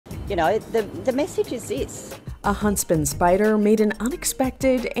You know, the message is this. A Huntsman spider made an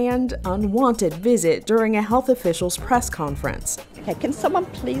unexpected and unwanted visit during a health official's press conference. Okay, can someone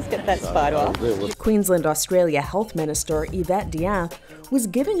please get that spider off? Queensland, Australia Health Minister Yvette was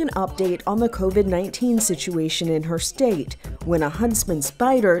giving an update on the COVID-19 situation in her state when a Huntsman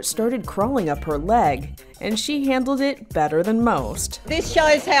spider started crawling up her leg, and she handled it better than most. This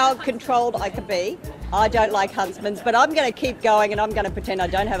shows how controlled I can be. I don't like huntsmans, but I'm going to keep going and I'm going to pretend I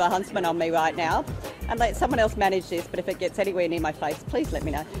don't have a huntsman on me right now and let someone else manage this, but if it gets anywhere near my face, please let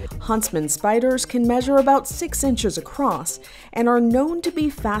me know. Huntsman spiders can measure about 6 inches across and are known to be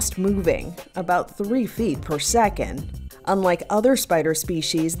fast-moving, about 3 feet per second. Unlike other spider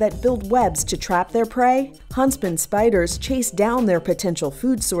species that build webs to trap their prey, Huntsman spiders chase down their potential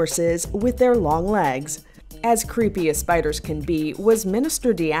food sources with their long legs. As creepy as spiders can be, was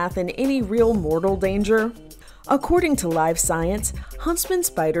Minister Diath in any real mortal danger? According to Live Science, Huntsman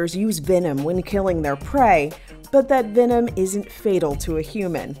spiders use venom when killing their prey, but that venom isn't fatal to a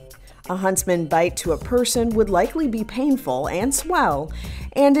human. A huntsman bite to a person would likely be painful and swell,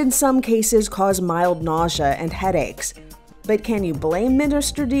 and in some cases cause mild nausea and headaches. But can you blame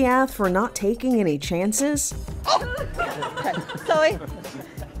Minister Diath for not taking any chances? Okay, sorry.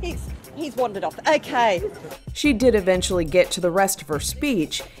 He's wandered off. Okay. She did eventually get to the rest of her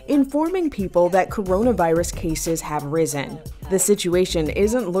speech, informing people that coronavirus cases have risen. The situation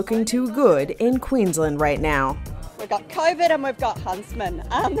isn't looking too good in Queensland right now. We've got COVID and we've got Huntsman.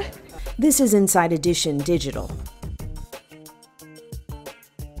 This is Inside Edition Digital.